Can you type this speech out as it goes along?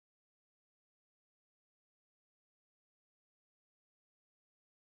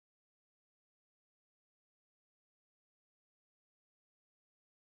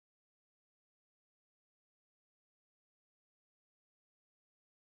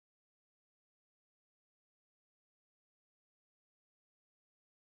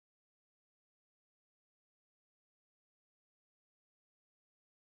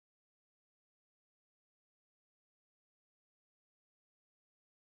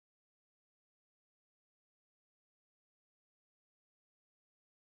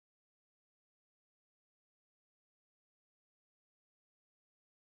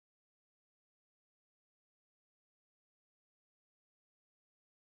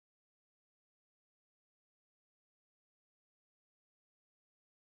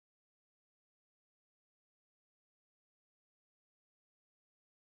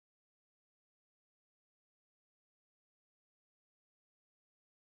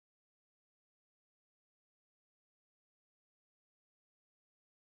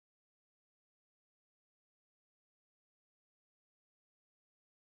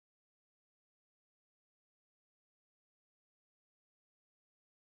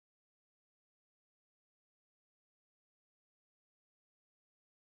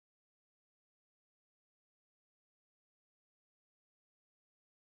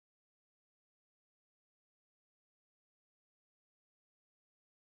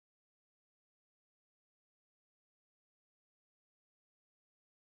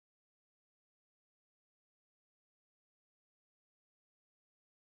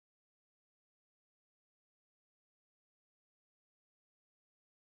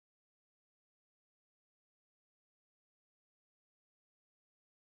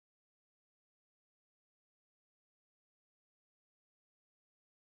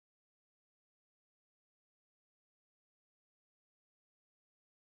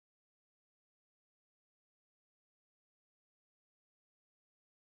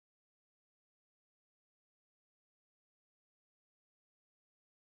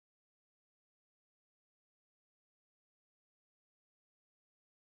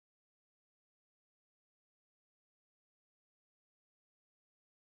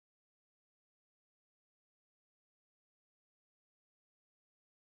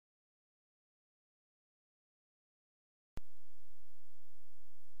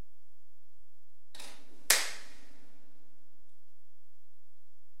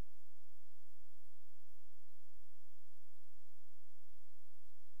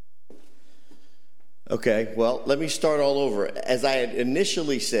Okay, well, let me start all over. As I had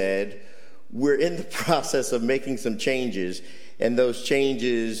initially said, we're in the process of making some changes, and those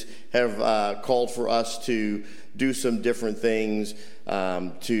changes have called for us to do some different things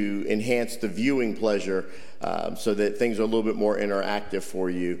to enhance the viewing pleasure so that things are a little bit more interactive for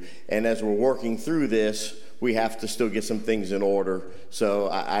you. And as we're working through this, we have to still get some things in order. So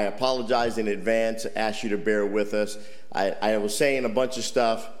I apologize in advance, ask you to bear with us. I was saying a bunch of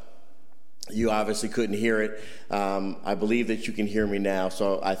stuff. You obviously couldn't hear it. I believe that you can hear me now,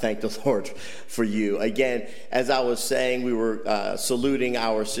 so I thank the Lord for you. Again, as I was saying, we were saluting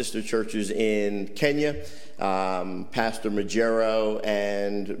our sister churches in Kenya, Pastor Majero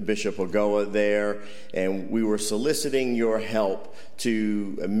and Bishop Ogoa there, and we were soliciting your help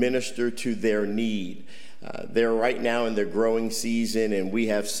to minister to their need. They're right now in their growing season, and we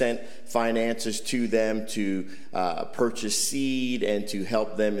have sent finances to them to purchase seed and to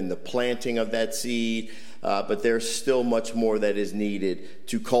help them in the planting of that seed. But there's still much more that is needed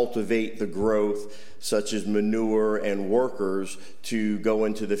to cultivate the growth, such as manure and workers to go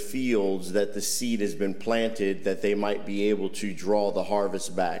into the fields that the seed has been planted, that they might be able to draw the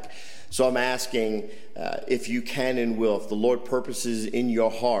harvest back. So I'm asking if you can and will, if the Lord purposes in your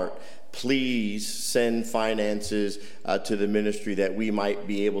heart, please send finances to the ministry that we might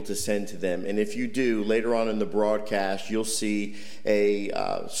be able to send to them. And if you do, later on in the broadcast, you'll see a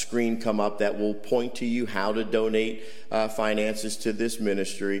screen come up that will point to you how to donate finances to this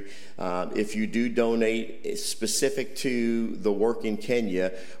ministry. If you do donate specific to the work in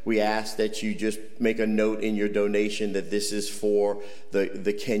Kenya, we ask that you just make a note in your donation that this is for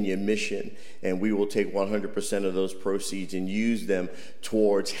the Kenya mission. And we will take 100% of those proceeds and use them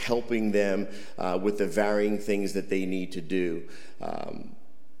towards helping them with the varying things that they need to do.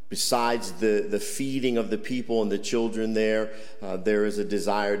 Besides the feeding of the people and the children there, there is a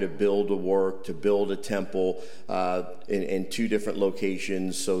desire to build a work, to build a temple in two different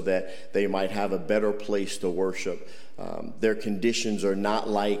locations so that they might have a better place to worship. Their conditions are not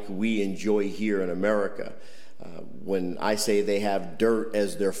like we enjoy here in America. When I say they have dirt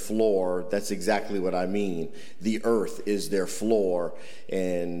as their floor, that's exactly what I mean. The earth is their floor,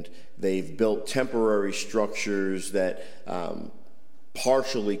 and they've built temporary structures that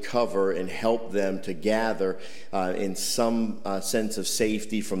partially cover and help them to gather in some sense of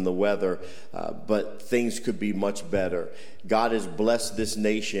safety from the weather, but things could be much better. God has blessed this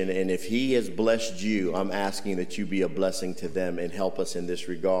nation, and if He has blessed you, I'm asking that you be a blessing to them and help us in this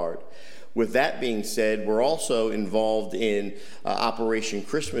regard. With that being said, we're also involved in Operation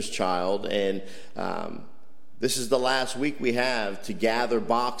Christmas Child, and this is the last week we have to gather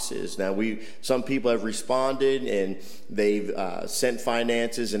boxes. Now, some people have responded, and they've sent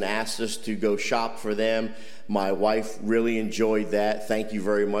finances and asked us to go shop for them. My wife really enjoyed that. Thank you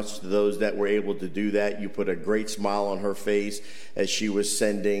very much to those that were able to do that. You put a great smile on her face as she was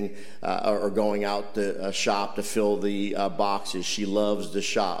sending or going out to shop to fill the boxes. She loves to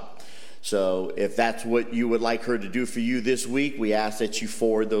shop. So if that's what you would like her to do for you this week, we ask that you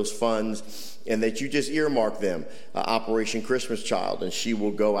forward those funds and that you just earmark them, Operation Christmas Child, and she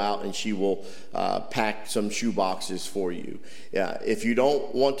will go out and she will pack some shoe boxes for you. If you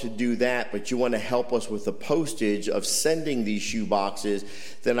don't want to do that, but you want to help us with the postage of sending these shoe boxes,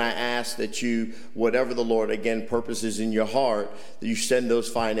 then I ask that you, whatever the Lord, again, purposes in your heart, that you send those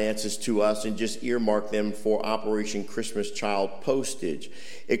finances to us and just earmark them for Operation Christmas Child postage.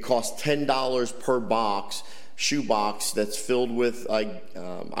 It costs $10 per box, shoebox that's filled with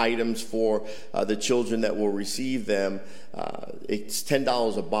items for the children that will receive them. It's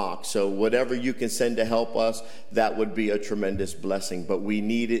 $10 a box. So whatever you can send to help us, that would be a tremendous blessing. But we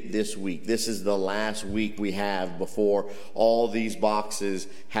need it this week. This is the last week we have before all these boxes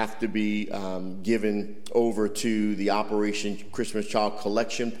have to be given over to the Operation Christmas Child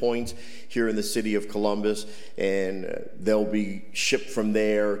collection points here in the city of Columbus, and they'll be shipped from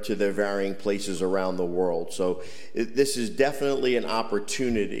there to their varying places around the world. So this is definitely an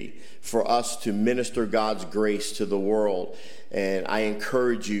opportunity for us to minister God's grace to the world, and I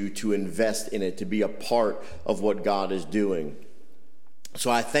encourage you to invest in it, to be a part of what God is doing. So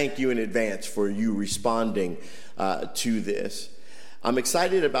I thank you in advance for you responding to this. I'm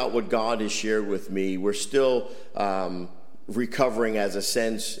excited about what God has shared with me. We're still recovering as a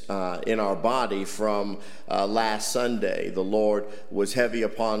sense in our body from last Sunday. The Lord was heavy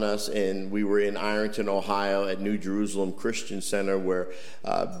upon us, and we were in Ironton, Ohio at New Jerusalem Christian Center, where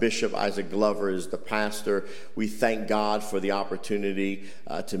Bishop Isaac Glover is the pastor. We thank God for the opportunity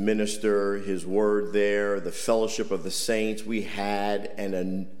to minister his word there, the fellowship of the saints. We had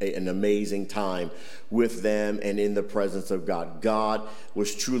an amazing time with them and in the presence of God. God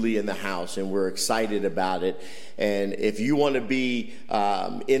was truly in the house, and we're excited about it. And if you want to be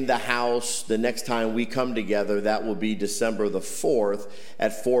in the house the next time we come together, that will be December the 4th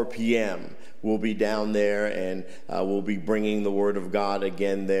at 4 p.m. We'll be down there, and we'll be bringing the Word of God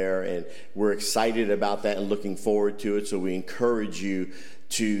again there. And we're excited about that and looking forward to it. So we encourage you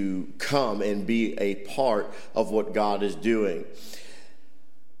to come and be a part of what God is doing.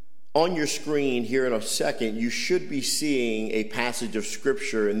 On your screen here in a second, you should be seeing a passage of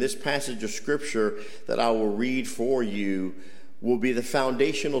Scripture. And this passage of Scripture that I will read for you will be the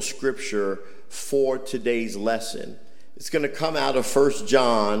foundational Scripture for today's lesson. It's going to come out of 1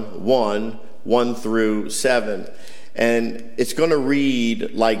 John 1 through 7. And it's going to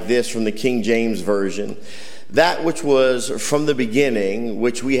read like this from the King James Version. That which was from the beginning,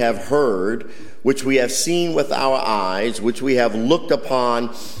 which we have heard, which we have seen with our eyes, which we have looked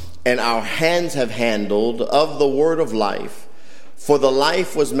upon, and our hands have handled of the word of life. For the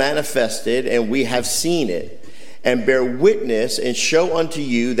life was manifested, and we have seen it, and bear witness and show unto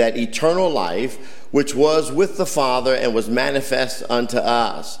you that eternal life, which was with the Father and was manifest unto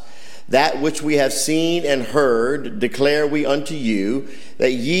us. That which we have seen and heard declare we unto you,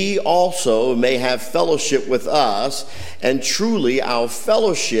 that ye also may have fellowship with us. And truly our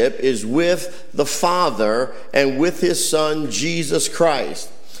fellowship is with the Father and with his Son Jesus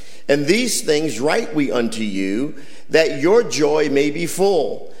Christ. And these things write we unto you, that your joy may be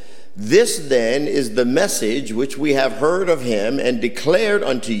full. This then is the message which we have heard of him and declared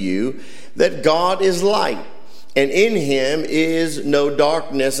unto you, that God is light, and in him is no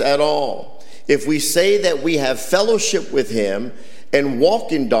darkness at all. If we say that we have fellowship with him and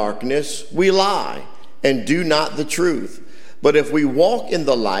walk in darkness, we lie and do not the truth. But if we walk in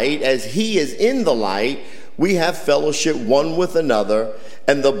the light as he is in the light, we have fellowship one with another,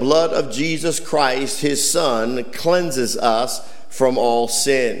 and the blood of Jesus Christ, his Son, cleanses us from all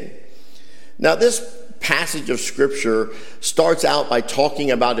sin. Now, this passage of Scripture starts out by talking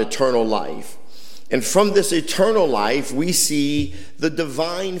about eternal life. And from this eternal life, we see the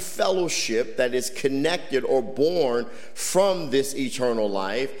divine fellowship that is connected or born from this eternal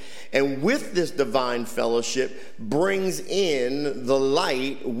life. And with this divine fellowship brings in the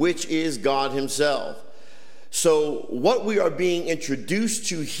light, which is God himself. So what we are being introduced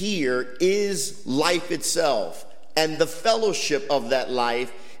to here is life itself, and the fellowship of that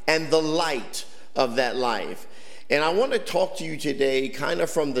life, and the light of that life. And I want to talk to you today kind of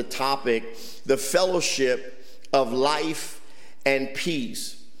from the topic, the fellowship of life and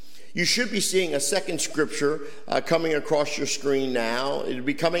peace. You should be seeing a second scripture coming across your screen now. It'll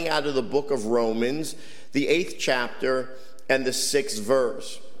be coming out of the book of Romans, the 8th chapter and the 6th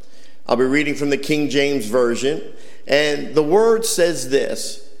verse. I'll be reading from the King James Version, and the word says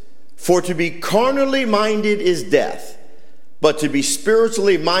this: For to be carnally minded is death, but to be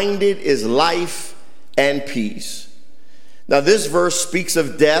spiritually minded is life and peace. Now, this verse speaks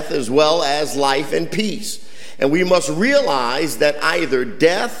of death as well as life and peace. And we must realize that either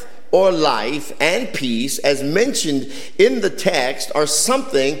death or life and peace, as mentioned in the text, are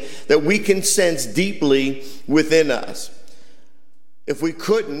something that we can sense deeply within us. If we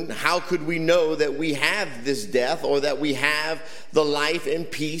couldn't, how could we know that we have this death or that we have the life and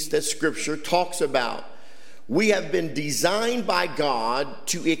peace that Scripture talks about? We have been designed by God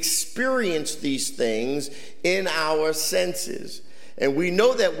to experience these things in our senses. And we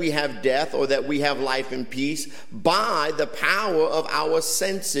know that we have death or that we have life and peace by the power of our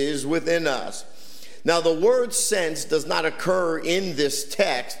senses within us. Now, the word sense does not occur in this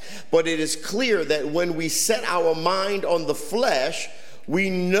text, but it is clear that when we set our mind on the flesh, we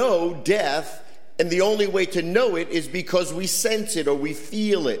know death, and the only way to know it is because we sense it or we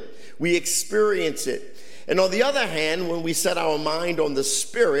feel it, we experience it. And on the other hand, when we set our mind on the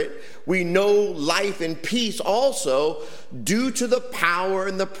Spirit, we know life and peace also due to the power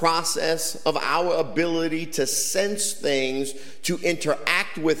and the process of our ability to sense things, to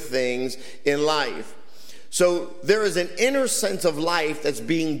interact with things in life. So there is an inner sense of life that's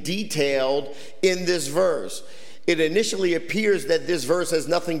being detailed in this verse. It initially appears that this verse has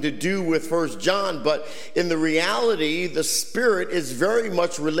nothing to do with 1 John, but in the reality, the Spirit is very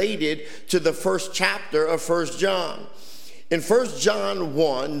much related to the first chapter of 1 John. In 1 John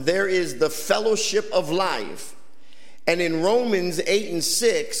 1, there is the fellowship of life. And in Romans 8 and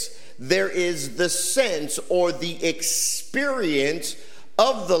 6, there is the sense or the experience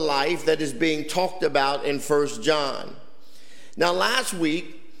of the life that is being talked about in 1 John. Now, last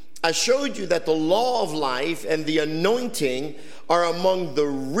week, I showed you that the law of life and the anointing are among the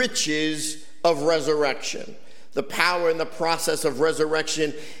riches of resurrection. The power and the process of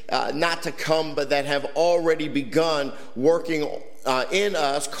resurrection, not to come, but that have already begun working in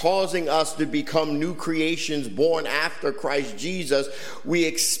us, causing us to become new creations born after Christ Jesus. We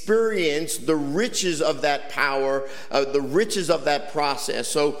experience the riches of that power, the riches of that process.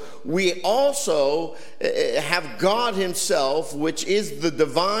 So we also have God himself, which is the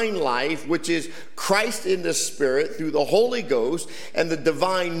divine life, which is Christ in the Spirit through the Holy Ghost, and the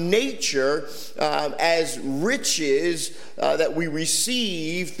divine nature as riches that we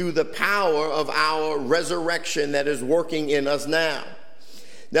receive through the power of our resurrection that is working in us now.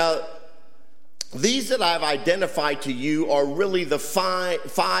 Now, these that I've identified to you are really the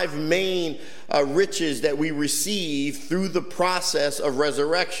five main riches that we receive through the process of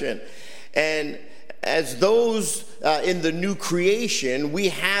resurrection. And as those in the new creation, we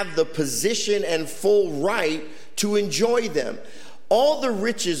have the position and full right to enjoy them. All the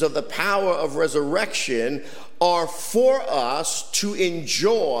riches of the power of resurrection are for us to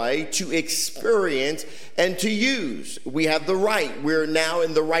enjoy, to experience, and to use. We have the right. We're now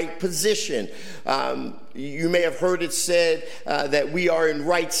in the right position. You may have heard it said that we are in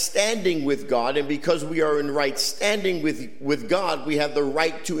right standing with God, and because we are in right standing with God, we have the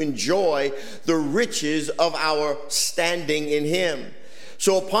right to enjoy the riches of our standing in him.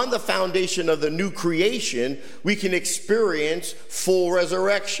 So upon the foundation of the new creation, we can experience full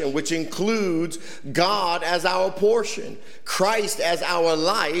resurrection, which includes God as our portion, Christ as our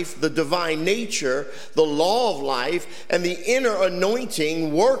life, the divine nature, the law of life, and the inner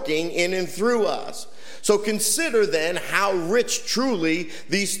anointing working in and through us. So consider then how rich truly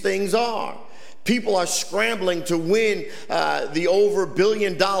these things are. People are scrambling to win the over $1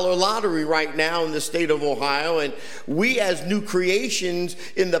 billion lottery right now in the state of Ohio. And we as new creations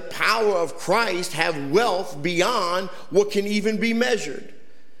in the power of Christ have wealth beyond what can even be measured.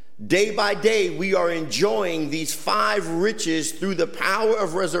 Day by day, we are enjoying these five riches through the power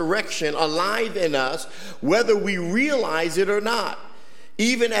of resurrection alive in us, whether we realize it or not.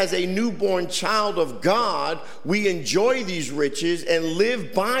 Even as a newborn child of God, we enjoy these riches and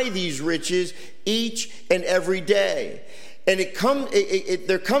live by these riches each and every day. And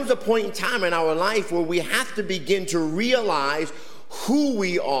there comes a point in time in our life where we have to begin to realize who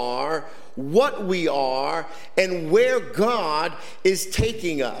we are, what we are, and where God is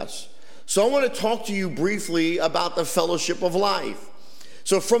taking us. So I want to talk to you briefly about the fellowship of life.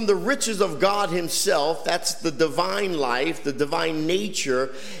 So from the riches of God himself, that's the divine life, the divine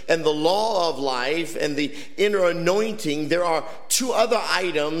nature, and the law of life, and the inner anointing, there are two other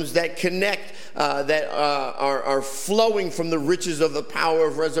items that connect, that are flowing from the riches of the power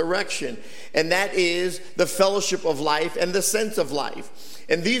of resurrection. And that is the fellowship of life and the sense of life.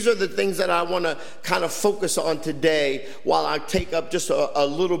 And these are the things that I want to kind of focus on today while I take up just a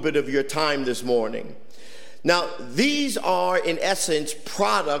little bit of your time this morning. Now, these are, in essence,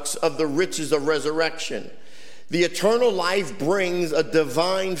 products of the riches of resurrection. The eternal life brings a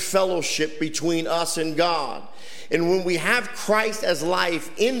divine fellowship between us and God. And when we have Christ as life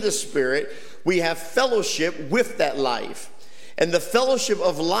in the Spirit, we have fellowship with that life. And the fellowship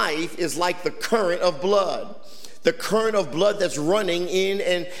of life is like the current of blood. The current of blood that's running in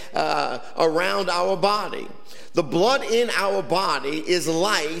and around our body. The blood in our body is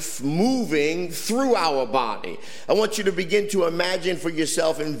life moving through our body. I want you to begin to imagine for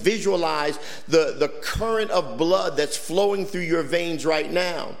yourself and visualize the current of blood that's flowing through your veins right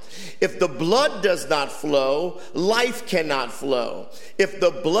now. If the blood does not flow, life cannot flow. If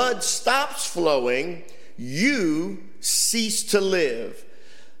the blood stops flowing, you cease to live.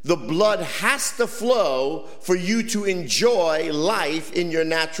 The blood has to flow for you to enjoy life in your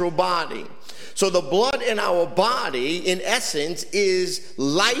natural body. So the blood in our body, in essence, is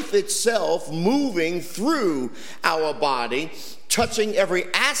life itself moving through our body, touching every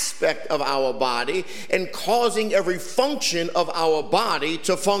aspect of our body and causing every function of our body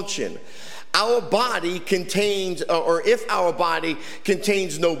to function. Our body contains, or if our body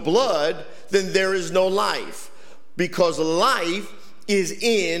contains no blood, then there is no life, because life is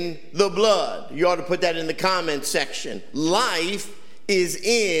in the blood. You ought to put that in the comment section. Life is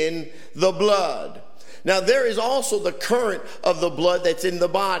in the blood. Now, there is also the current of the blood that's in the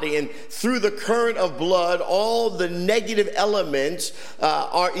body, and through the current of blood, all the negative elements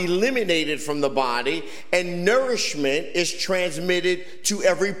are eliminated from the body, and nourishment is transmitted to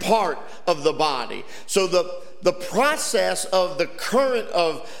every part of the body. So the process of the current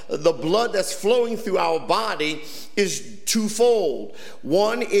of the blood that's flowing through our body is twofold.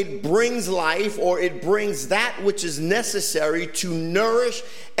 One, it brings life, or it brings that which is necessary to nourish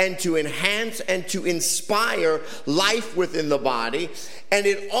and to enhance and to inspire life within the body. And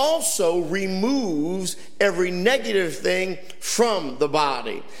it also removes every negative thing from the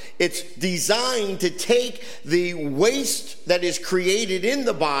body. It's designed to take the waste that is created in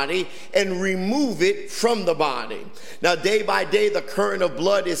the body and remove it from the body. Now, day by day, the current of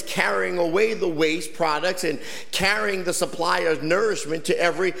blood is carrying away the waste products and carrying the supply of nourishment to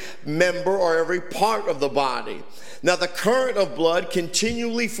every member or every part of the body. Now, the current of blood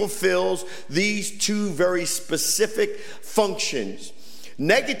continually fulfills these two very specific functions.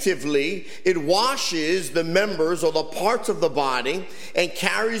 Negatively, it washes the members or the parts of the body and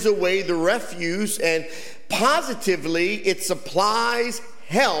carries away the refuse, and positively, it supplies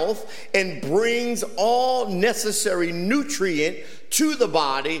health and brings all necessary nutrient to the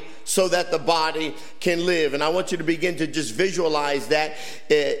body so that the body can live. And I want you to begin to just visualize that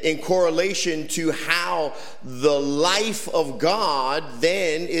in correlation to how the life of God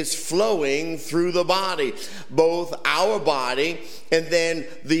then is flowing through the body, both our body and then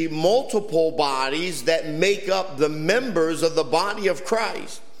the multiple bodies that make up the members of the body of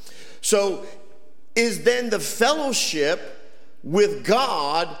Christ. So is then the fellowship with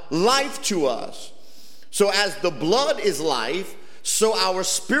God life to us? So as the blood is life, so our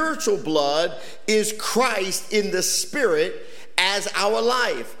spiritual blood is Christ in the spirit as our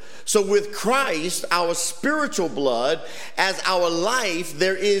life. So with Christ, our spiritual blood, as our life,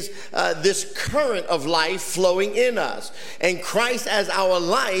 there is this current of life flowing in us. And Christ as our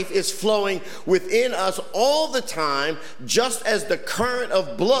life is flowing within us all the time, just as the current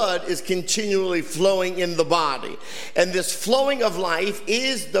of blood is continually flowing in the body. And this flowing of life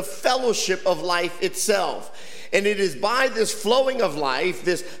is the fellowship of life itself. And it is by this flowing of life,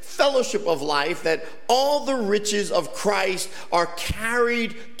 this fellowship of life, that all the riches of Christ are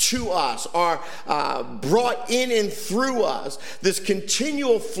carried to us, are brought in and through us. This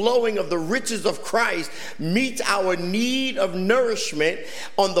continual flowing of the riches of Christ meets our need of nourishment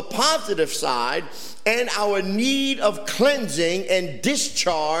on the positive side, and our need of cleansing and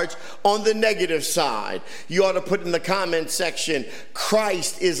discharge on the negative side. You ought to put in the comment section,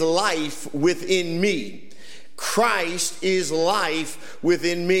 Christ is life within me. Christ is life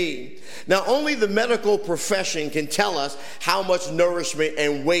within me. Now, only the medical profession can tell us how much nourishment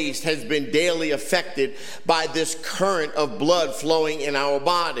and waste has been daily affected by this current of blood flowing in our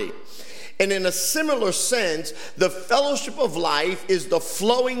body. And in a similar sense, the fellowship of life is the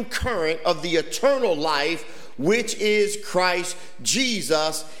flowing current of the eternal life, which is Christ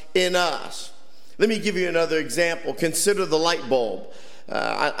Jesus in us. Let me give you another example. Consider the light bulb.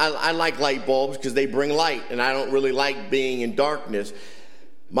 I like light bulbs because they bring light, and I don't really like being in darkness.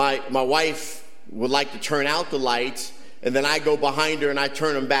 My wife would like to turn out the lights, and then I go behind her and I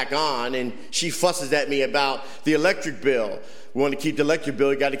turn them back on, and she fusses at me about the electric bill. We want to keep the electric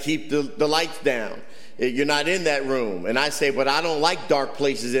bill, you got to keep the lights down. You're not in that room. And I say, but I don't like dark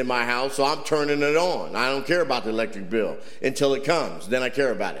places in my house, so I'm turning it on. I don't care about the electric bill until it comes. Then I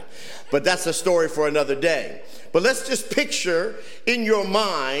care about it. But that's a story for another day. But let's just picture in your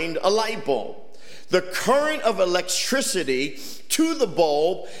mind a light bulb. The current of electricity to the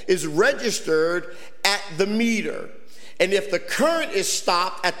bulb is registered at the meter. And if the current is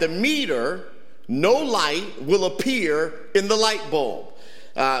stopped at the meter, no light will appear in the light bulb.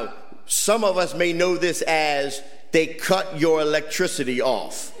 Some of us may know this as they cut your electricity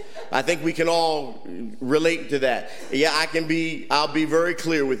off. I think we can all relate to that. Yeah, I'll be very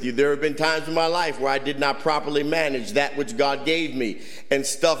clear with you. There have been times in my life where I did not properly manage that which God gave me, and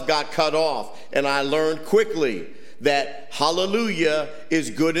stuff got cut off. And I learned quickly that hallelujah is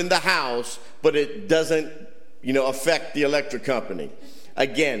good in the house, but it doesn't, affect the electric company.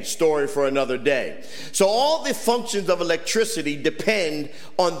 Again, story for another day. So all the functions of electricity depend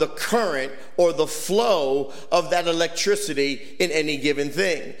on the current or the flow of that electricity in any given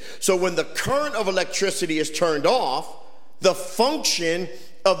thing. So when the current of electricity is turned off, the function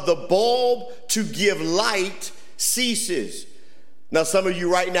of the bulb to give light ceases. Now, some of you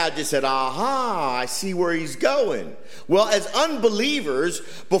right now just said, aha, I see where he's going. Well, as unbelievers,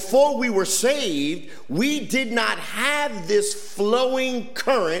 before we were saved, we did not have this flowing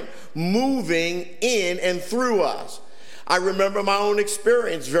current moving in and through us. I remember my own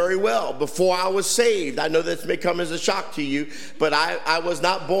experience very well before I was saved. I know this may come as a shock to you, but I was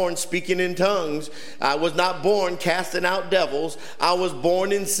not born speaking in tongues. I was not born casting out devils. I was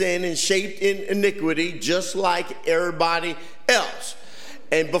born in sin and shaped in iniquity, just like everybody else.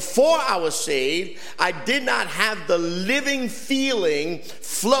 And before I was saved, I did not have the living feeling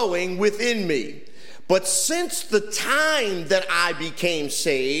flowing within me. But since the time that I became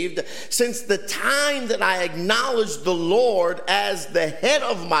saved, since the time that I acknowledged the Lord as the head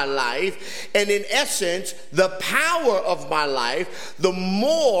of my life, and in essence, the power of my life, the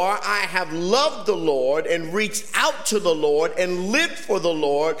more I have loved the Lord and reached out to the Lord and lived for the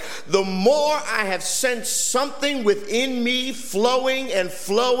Lord, the more I have sensed something within me flowing and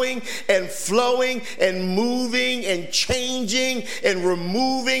flowing and flowing and moving and changing and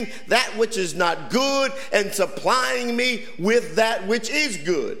removing that which is not good and supplying me with that which is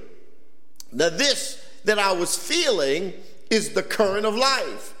good. Now, this that I was feeling is the current of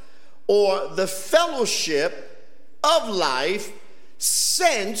life, or the fellowship of life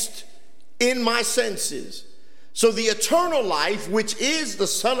sensed in my senses. So the eternal life, which is the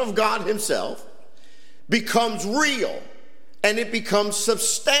Son of God himself, becomes real, and it becomes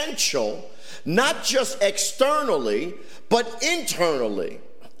substantial, not just externally, but internally.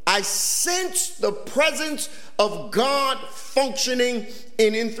 I sense the presence of God functioning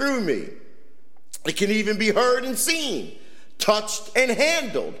in and through me. It can even be heard and seen, touched and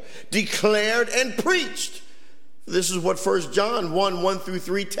handled, declared and preached. This is what 1 John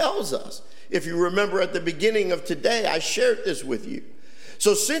 1:1-3 tells us. If you remember at the beginning of today, I shared this with you.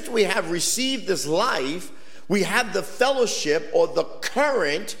 So since we have received this life, we have the fellowship or the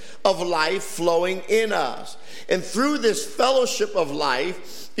current of life flowing in us. And through this fellowship of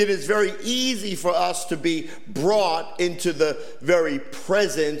life, it is very easy for us to be brought into the very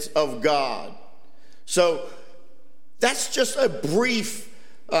presence of God. So that's just a brief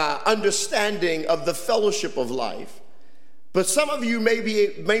understanding of the fellowship of life. But some of you may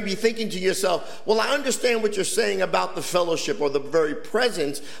be thinking to yourself, well, I understand what you're saying about the fellowship or the very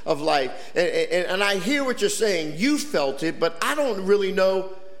presence of life. And I hear what you're saying. You felt it, but I don't really know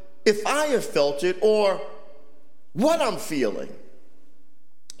if I have felt it or what I'm feeling.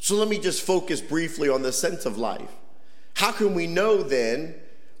 So let me just focus briefly on the sense of life. How can we know then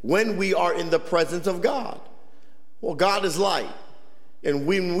when we are in the presence of God? Well, God is light. And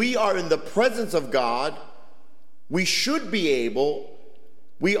when we are in the presence of God, we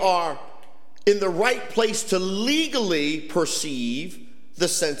are in the right place to legally perceive the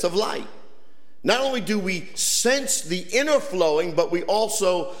sense of light. Not only do we sense the inner flowing, but we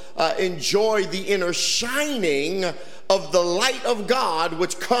also enjoy the inner shining of the light of God,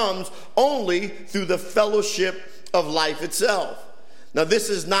 which comes only through the fellowship of life itself. Now, this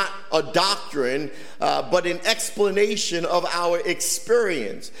is not a doctrine, but an explanation of our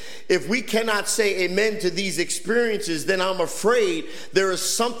experience. If we cannot say amen to these experiences, then I'm afraid there is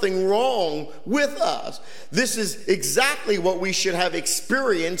something wrong with us. This is exactly what we should have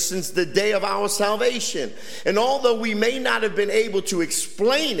experienced since the day of our salvation. And although we may not have been able to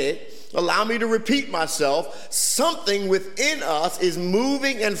explain it, allow me to repeat myself, something within us is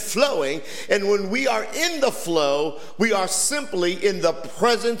moving and flowing, and when we are in the flow, we are simply in the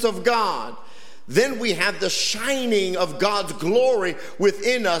presence of God. Then we have the shining of God's glory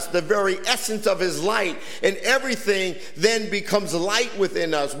within us, the very essence of his light, and everything then becomes light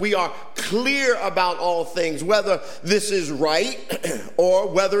within us. We are clear about all things, whether this is right or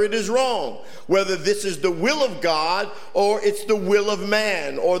whether it is wrong, whether this is the will of God or it's the will of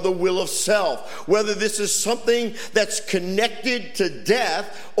man or the will of self, whether this is something that's connected to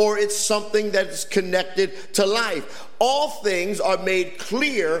death or it's something that's connected to life. All things are made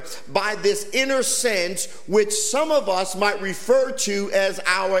clear by this inner sense, which some of us might refer to as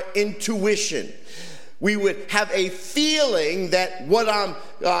our intuition. We would have a feeling that what I'm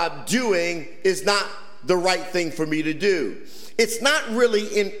doing is not the right thing for me to do. It's not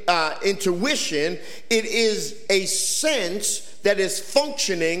really intuition. It is a sense that is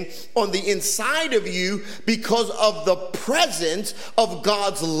functioning on the inside of you because of the presence of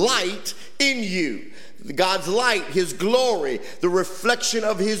God's light in you. God's light, his glory, the reflection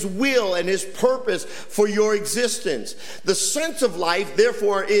of his will and his purpose for your existence. The sense of life,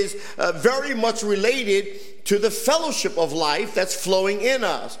 therefore, is very much related to the fellowship of life that's flowing in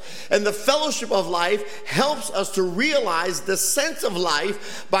us. And the fellowship of life helps us to realize the sense of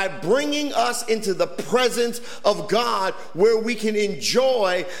life by bringing us into the presence of God, where we can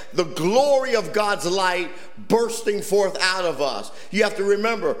enjoy the glory of God's light bursting forth out of us. You have to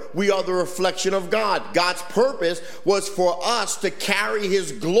remember, we are the reflection of God. God's purpose was for us to carry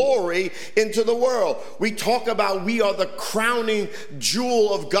his glory into the world. We talk about we are the crowning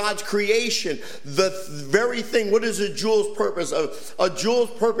jewel of God's creation. The very thing, what is a jewel's purpose? A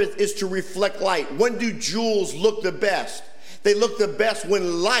jewel's purpose is to reflect light. When do jewels look the best? They look the best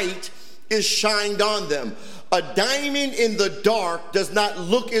when light is shined on them. A diamond in the dark does not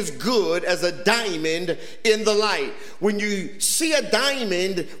look as good as a diamond in the light. When you see a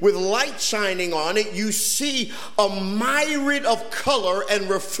diamond with light shining on it, you see a myriad of color and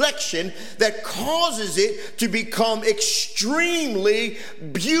reflection that causes it to become extremely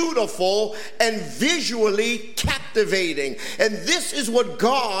beautiful and visually captivating. And this is what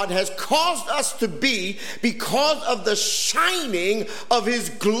God has caused us to be because of the shining of his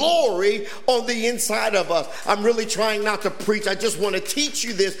glory on the inside of us. I'm really trying not to preach. I just want to teach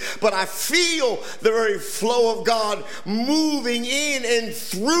you this, but I feel the very flow of God moving in and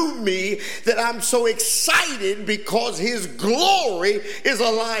through me that I'm so excited because his glory is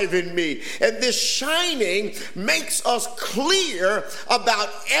alive in me. And this shining makes us clear about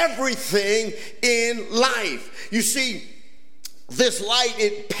everything in life. You see, this light,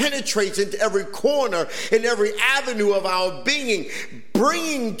 it penetrates into every corner and every avenue of our being,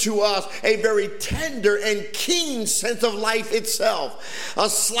 bringing to us a very tender and keen sense of life itself. A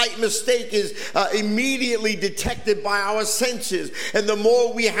slight mistake is immediately detected by our senses. And the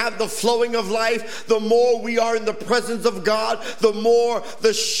more we have the flowing of life, the more we are in the presence of God, the more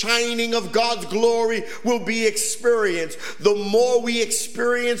the shining of God's glory will be experienced. The more we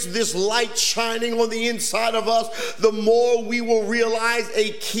experience this light shining on the inside of us, the more we will realize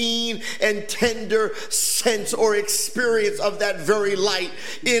a keen and tender sense or experience of that very light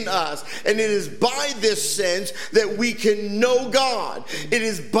in us. And it is by this sense that we can know God. It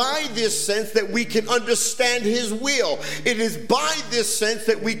is by this sense that we can understand his will. It is by this sense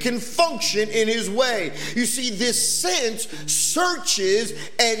that we can function in his way. You see, this sense searches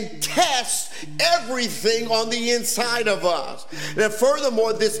and tests everything on the inside of us. And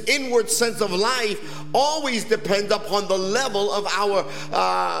furthermore, this inward sense of life always depends upon the level of our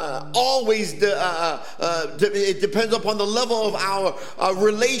it depends upon the level of our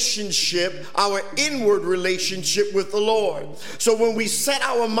relationship, our inward relationship with the Lord. So when we set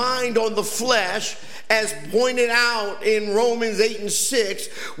our mind on the flesh, as pointed out in Romans 8 and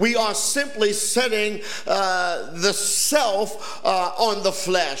 6, we are simply setting the self on the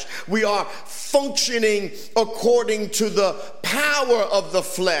flesh. We are functioning according to the power of the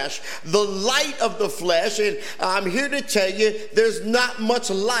flesh, the light of the flesh. And I'm here to tell you, there's not much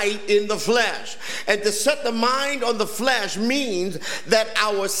light in the flesh. And to set the mind on the flesh means that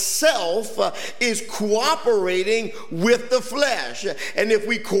our self is cooperating with the flesh. And if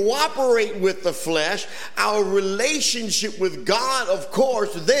we cooperate with the flesh, our relationship with God, of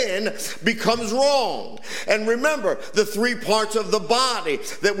course, then becomes wrong. And remember, the three parts of the body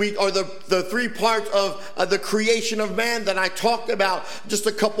that the three parts of the creation of man that I talked about just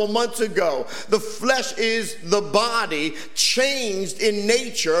a couple months ago. The flesh is the body changed in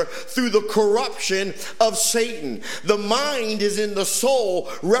nature through the corruption of Satan. The mind is in the soul,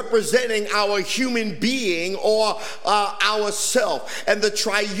 representing our human being or our self. And the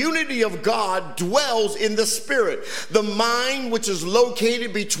triunity of God dwells in the spirit. The mind, which is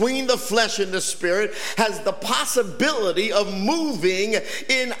located between the flesh and the spirit, has the possibility of moving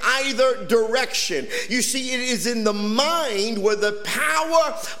in either direction. You see, it is in the mind where the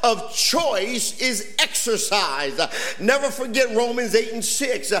power of choice is exercised. Never forget Romans 8 and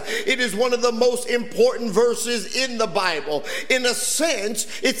 6. It is one of the most important verses in the Bible. In a sense,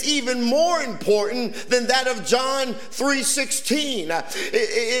 it's even more important than that of John 3:16.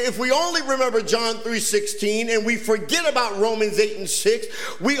 If we only remember John 3:16 and we forget about Romans 8 and 6,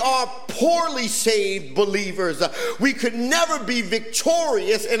 we are poorly saved believers. We could never be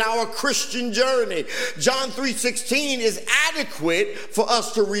victorious in our Christian journey. John 3:16 is adequate for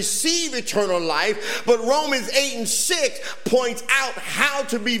us to receive eternal life, but Romans 8 and 6 points out how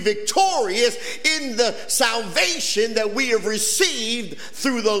to be victorious in the salvation that we have received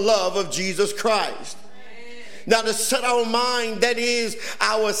through the love of Jesus Christ. Now, to set our mind, that is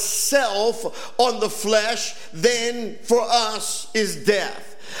our self, on the flesh, then for us is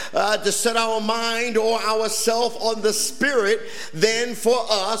death. To set our mind or ourself on the spirit, then for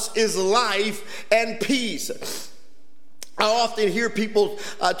us is life and peace. I often hear people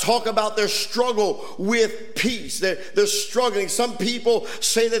talk about their struggle with peace. They're struggling. Some people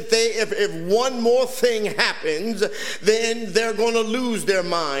say that if one more thing happens, then they're going to lose their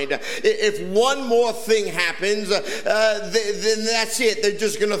mind. If one more thing happens, then that's it. They're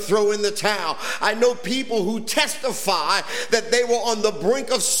just going to throw in the towel. I know people who testify that they were on the brink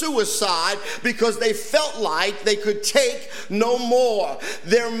of suicide because they felt like they could take no more.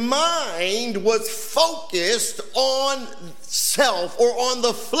 Their mind was focused on self or on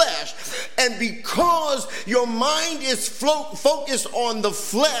the flesh. And because your mind is focused on the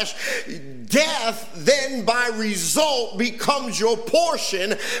flesh, death then by result becomes your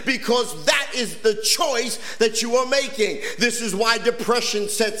portion, because that is the choice that you are making. This is why depression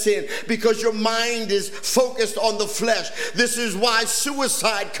sets in, because your mind is focused on the flesh. This is why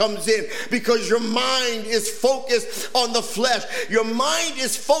suicide comes in, because your mind is focused on the flesh. Your mind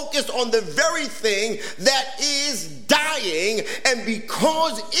is focused on the very thing that is dying, and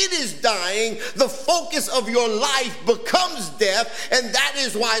because it is dying, the focus of your life becomes death, and that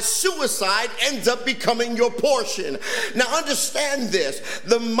is why suicide ends up becoming your portion. Now understand this,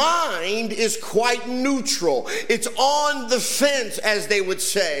 the mind is quite neutral. It's on the fence, as they would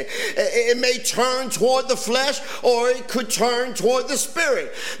say. It may turn toward the flesh, or it could turn toward the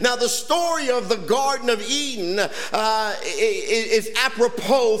spirit. Now the story of the Garden of Eden is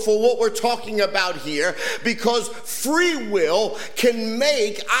apropos for what we're talking about here, because free will can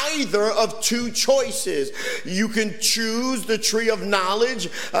make either of two choices. You can choose the tree of knowledge,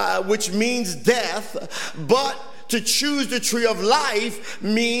 which means death, but to choose the tree of life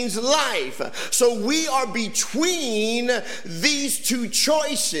means life. So we are between these two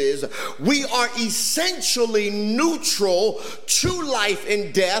choices. We are essentially neutral to life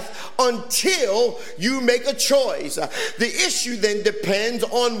and death until you make a choice. The issue then depends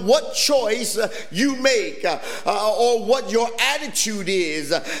on what choice you make, or what your attitude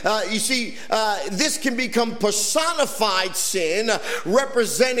is. You see, this can become personified sin,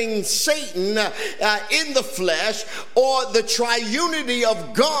 representing Satan in the flesh, or the triunity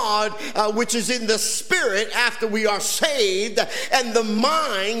of God, which is in the spirit after we are saved, and the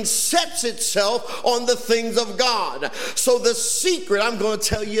mind sets itself on the things of God. So the secret, I'm going to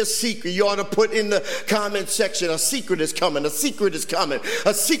tell you a secret. You ought to put in the comment section, a secret is coming, a secret is coming,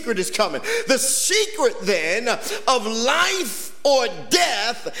 a secret is coming. The secret then of life or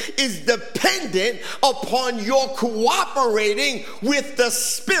death is dependent upon your cooperating with the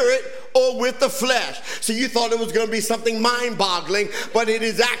spirit or with the flesh. So you thought it was going to be something mind-boggling, but it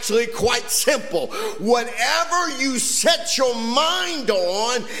is actually quite simple. Whatever you set your mind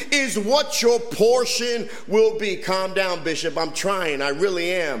on is what your portion will be. Calm down, Bishop. I'm trying. I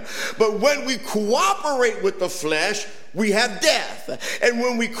really am. But when we cooperate with the flesh, we have death. And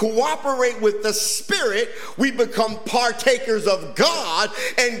when we cooperate with the spirit, we become partakers of God,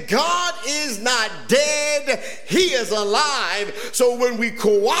 and God is not dead, he is alive. So when we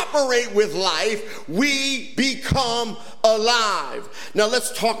cooperate with life, we become alive. Now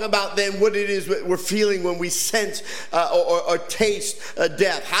let's talk about then what it is we're feeling when we sense or taste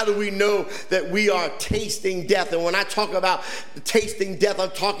death. How do we know that we are tasting death? And when I talk about tasting death,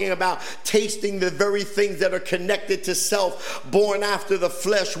 I'm talking about tasting the very things that are connected to self, born after the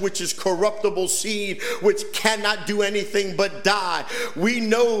flesh, which is corruptible seed, which cannot do anything but die. We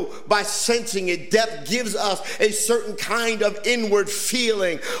know by sensing it, death gives us a certain kind of inward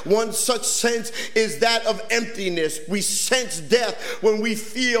feeling. One such sense is that of emptiness. We sense death when we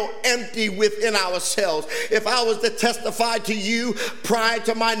feel empty within ourselves. If I was to testify to you, prior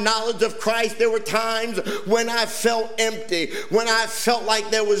to my knowledge of Christ, there were times when I felt empty, when I felt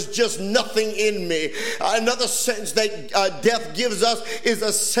like there was just nothing in me. Another sense that death gives us is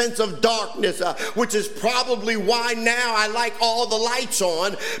a sense of darkness, which is probably why now I like all the lights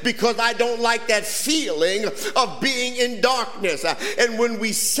on, because I don't like that feeling of being in darkness. And when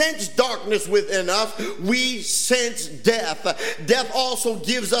we sense darkness within us, we sense death. Death also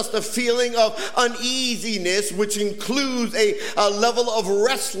gives us the feeling of uneasiness, which includes a level of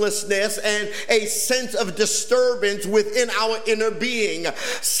restlessness and a sense of disturbance within our inner being,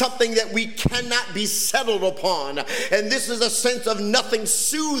 something that we cannot be settled upon. And this is a sense of nothing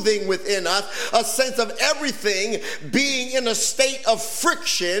soothing within us, a sense of everything being in a state of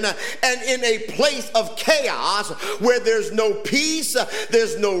friction and in a place of chaos where there's no peace,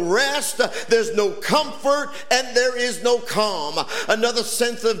 there's no rest, there's no comfort, and there is no calm. Another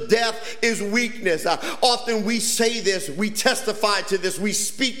sense of death is weakness. Often we say this, we testify to this, we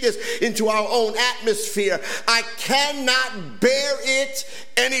speak this into our own atmosphere. I cannot bear it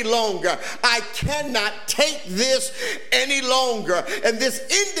any longer. I cannot take this any longer. And this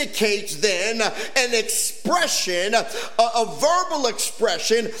indicates then an expression, a verbal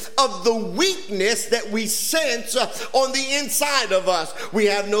expression of the weakness that we sense on the inside of us. We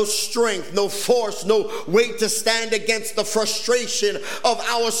have no strength, no force, no weight to stand against the frustration of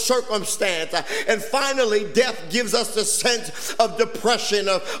our circumstance. And finally, death gives us the sense of depression,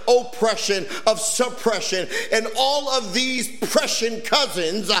 of oppression, of suppression, and all of these pression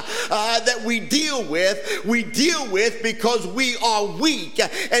cousins that we deal with deal with because we are weak,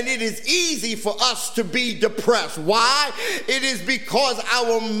 and it is easy for us to be depressed. Why? It is because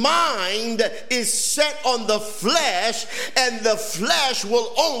our mind is set on the flesh, and the flesh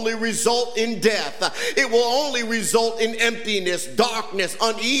will only result in death. It will only result in emptiness, darkness,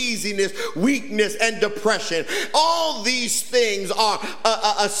 uneasiness, weakness, and depression. All these things are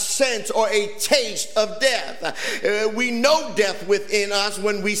a sense or a taste of death. We know death within us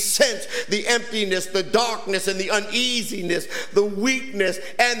when we sense the emptiness, the darkness, and the uneasiness, the weakness,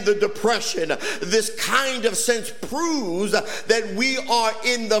 and the depression. This kind of sense proves that we are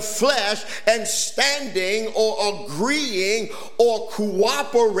in the flesh and standing or agreeing or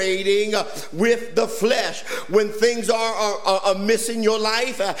cooperating with the flesh. When things are amiss in your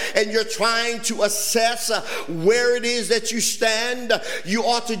life and you're trying to assess where it is that you stand, you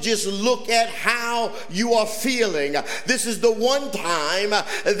ought to just look at how you are feeling. This is the one time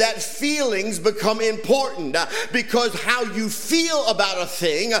that feelings become important, because how you feel about a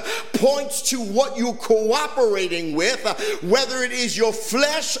thing points to what you're cooperating with, whether it is your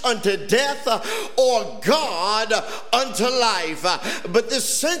flesh unto death or God unto life. But this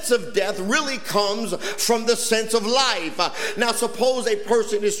sense of death really comes from the sense of life. Now, suppose a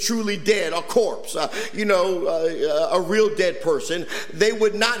person is truly dead, a corpse, a real dead person. They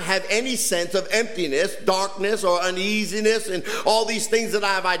would not have any sense of emptiness, darkness, or uneasiness, and all these things that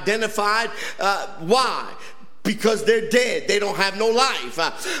I've identified. Why? Because they're dead. They don't have no life.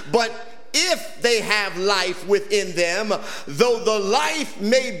 But if they have life within them, though the life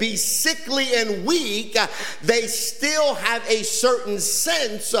may be sickly and weak, they still have a certain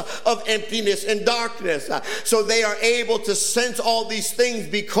sense of emptiness and darkness. So they are able to sense all these things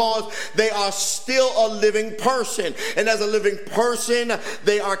because they are still a living person. And as a living person,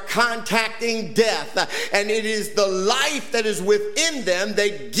 they are contacting death. And it is the life that is within them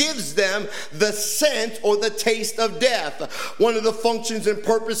that gives them the sense or the taste of death. One of the functions and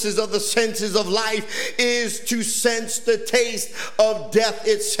purposes of the senses of life is to sense the taste of death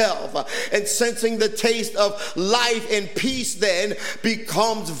itself. And sensing the taste of life and peace then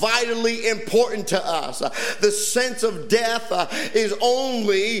becomes vitally important to us. The sense of death is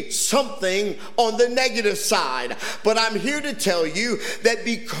only something on the negative side. But I'm here to tell you that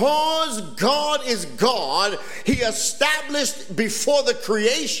because God is God, He established before the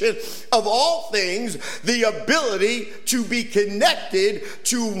creation of all things the ability to be connected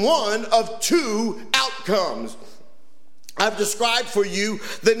to one of two outcomes. I've described for you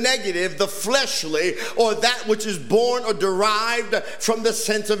the negative, the fleshly, or that which is born or derived from the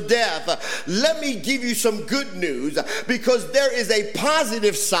sense of death. Let me give you some good news, because there is a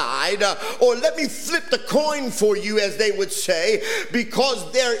positive side, or let me flip the coin for you, as they would say,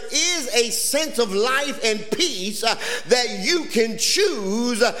 because there is a sense of life and peace that you can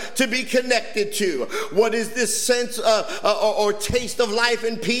choose to be connected to. What is this sense or taste of life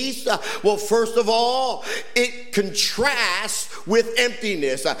and peace? Well, first of all, it contrasts with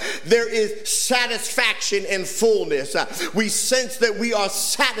emptiness. There is satisfaction and fullness. We sense that we are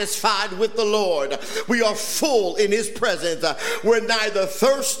satisfied with the Lord. We are full in His presence. We're neither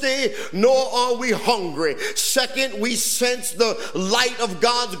thirsty nor are we hungry. Second, we sense the light of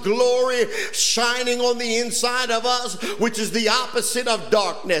God's glory shining on the inside of us, which is the opposite of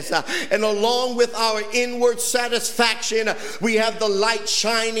darkness. And along with our inward satisfaction, we have the light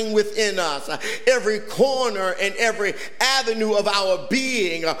shining within us. Every corner and every avenue of our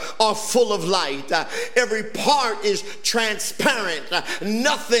being are full of light. Every part is transparent.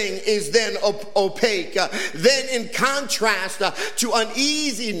 Nothing is then opaque. Then in contrast to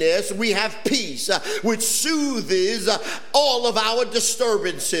uneasiness, we have peace, which soothes all of our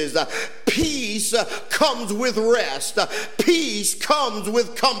disturbances. Peace comes with rest. Peace comes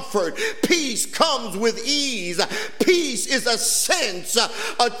with comfort. Peace comes with ease. Peace is a sense,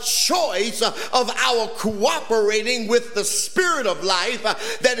 a choice of our cooperating with the spirit of life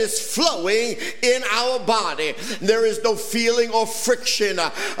that is flowing in our body. There is no feeling or friction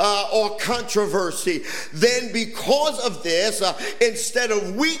or controversy. Then because of this, instead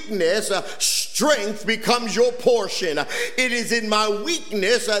of weakness, strength becomes your portion. It is in my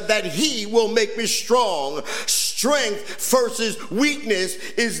weakness that He will make me strong. Strength versus weakness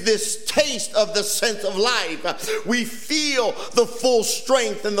is this taste of the sense of life. We feel the full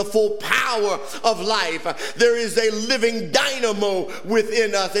strength and the full power of life. There is a living dynamo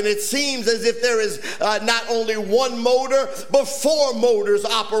within us, and it seems as if there is not only one motor, but four motors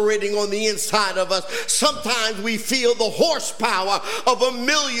operating on the inside of us. Sometimes we feel the horsepower of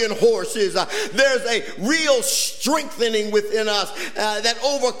 1,000,000 horses. There's a real strengthening within us that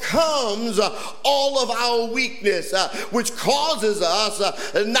overcomes all of our weakness. weakness, which causes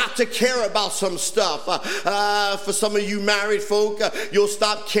us not to care about some stuff. For some of you married folk, you'll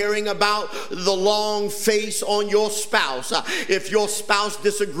stop caring about the long face on your spouse. If your spouse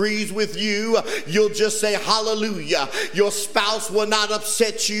disagrees with you, you'll just say hallelujah. Your spouse will not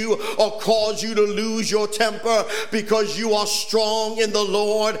upset you or cause you to lose your temper, because you are strong in the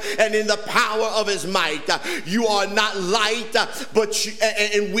Lord and in the power of his might. You are not light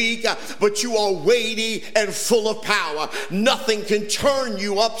and weak, but you are weighty and full of power. Nothing can turn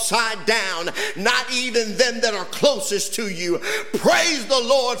you upside down, not even them that are closest to you. Praise the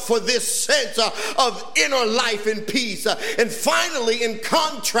Lord for this sense of inner life and peace. And finally, in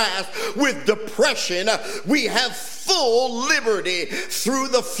contrast with depression, we have full liberty through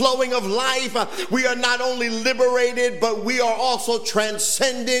the flowing of life. We are not only liberated, but we are also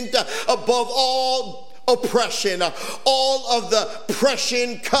transcendent above all oppression. All of the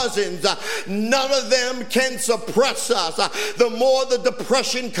oppression cousins, none of them can suppress us. The more the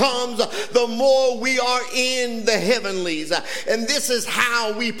depression comes, the more we are in the heavenlies. And this is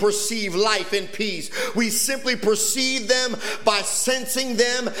how we perceive life and peace. We simply perceive them by sensing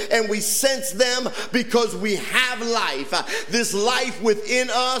them, and we sense them because we have life. This life within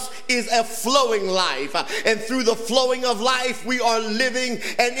us is a flowing life, and through the flowing of life we are living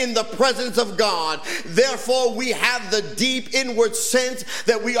and in the presence of God. Therefore, we have the deep inward sense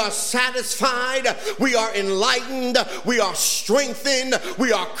that we are satisfied, we are enlightened, we are strengthened,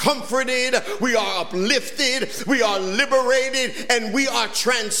 we are comforted, we are uplifted, we are liberated, and we are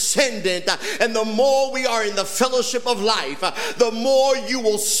transcendent. And the more we are in the fellowship of life, the more you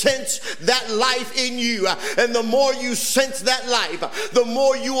will sense that life in you. And the more you sense that life, the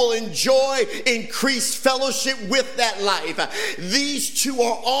more you will enjoy increased fellowship with that life. These two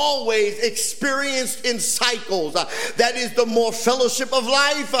are always experienced in cycles. That is, the more fellowship of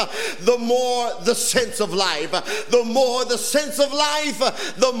life, the more the sense of life. The more the sense of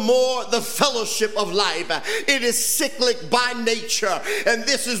life, the more the fellowship of life. It is cyclic by nature, and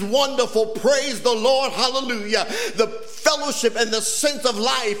this is wonderful. Praise the Lord. Hallelujah. The fellowship and the sense of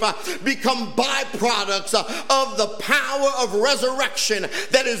life become byproducts of the power of resurrection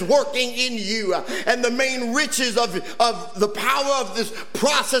that is working in you. And the main riches of the power of this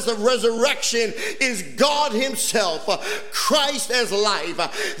process of resurrection is God himself, Christ as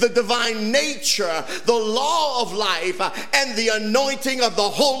life, the divine nature, the law of life, and the anointing of the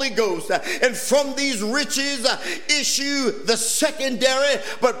Holy Ghost. And from these riches issue the secondary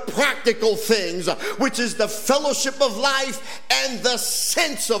but practical things, which is the fellowship of life and the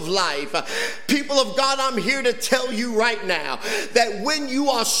sense of life. People of God, I'm here to tell you right now that when you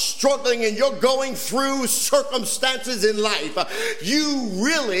are struggling and you're going through circumstances in life,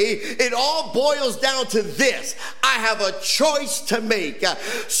 it all boils down to this: I have a choice to make.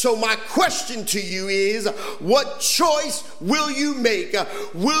 So my question to you is, what choice will you make?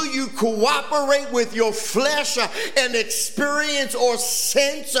 Will you cooperate with your flesh and experience or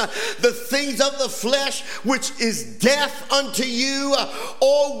sense the things of the flesh, which is death unto you?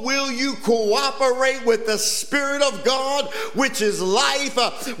 Or will you cooperate with the Spirit of God, which is life,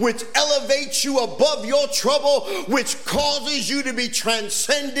 which elevates you above your trouble, which causes you to be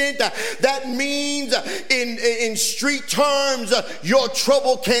transcendent? That means in street terms, your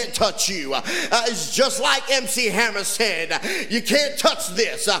trouble can't touch you. It's just like MC Hammer said, you can't touch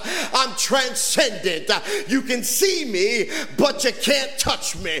this. I'm transcendent. You can see me, but you can't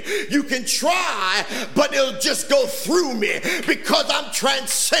touch me. You can try, but it'll just go through me because I'm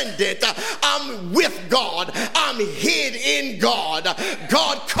transcendent. I'm with God. I'm hid in God.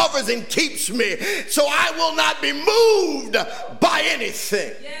 God covers and keeps me, so I will not be moved by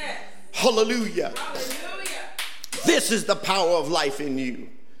anything. Yes. Hallelujah. Hallelujah. This is the power of life in you.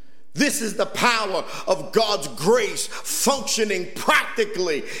 This is the power of God's grace functioning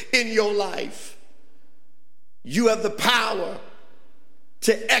practically in your life. You have the power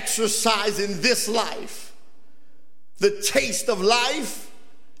to exercise in this life the taste of life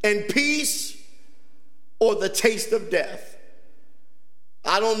and peace, or the taste of death.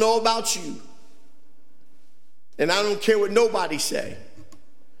 I don't know about you, and I don't care what nobody say.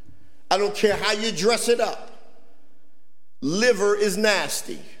 I don't care how you dress it up. Liver is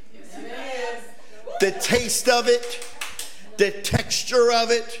nasty. Yes. The taste of it, the texture of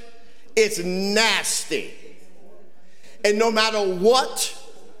it, it's nasty. And no matter what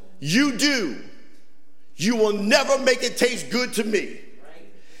you do, you will never make it taste good to me.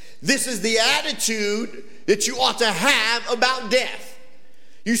 This is the attitude that you ought to have about death.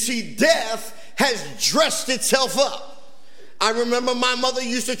 You see, death has dressed itself up. I remember my mother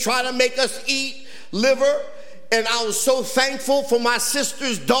used to try to make us eat liver And I was so thankful for my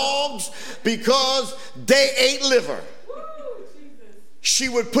sister's dogs because they ate liver. She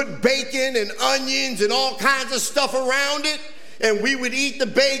would put bacon and onions and all kinds of stuff around it, and we would eat the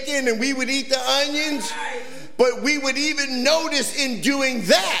bacon and we would eat the onions. But we would even notice in doing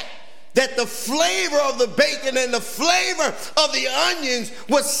that the flavor of the bacon and the flavor of the onions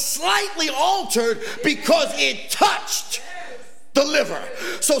was slightly altered because it touched the liver.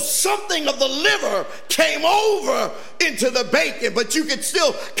 So something of the liver came over into the bacon, but you could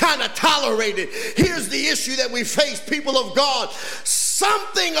still kind of tolerate it. Here's the issue that we face, people of God.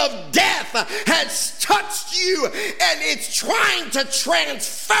 Something of death has touched you, and it's trying to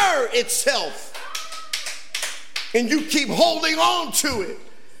transfer itself. And you keep holding on to it,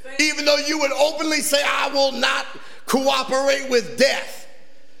 even though you would openly say, I will not cooperate with death,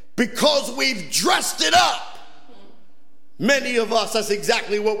 because we've dressed it up. Many of us, that's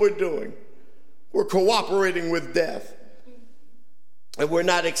exactly what we're doing. We're cooperating with death. And we're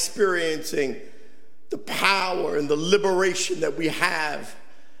not experiencing the power and the liberation that we have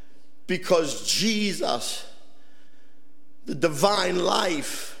because Jesus, the divine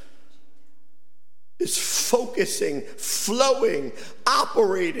life, is focusing, flowing,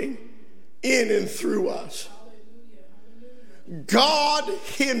 operating in and through us. God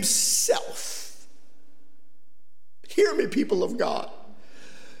himself. Hear me, people of God.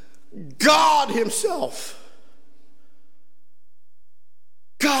 God himself.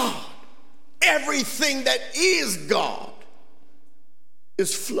 God. Everything that is God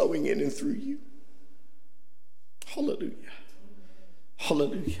is flowing in and through you. Hallelujah.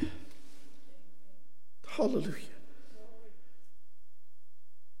 Hallelujah. Hallelujah.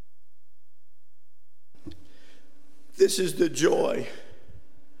 This is the joy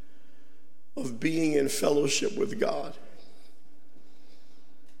of being in fellowship with God.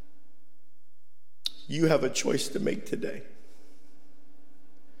 You have a choice to make today.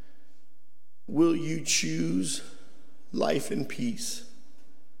 Will you choose life and peace,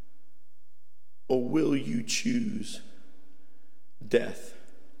 or will you choose death?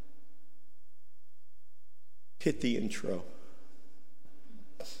 Hit the intro.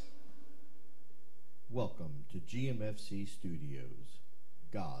 Welcome to GMFC Studios,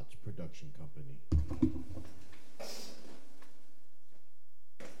 God's production company.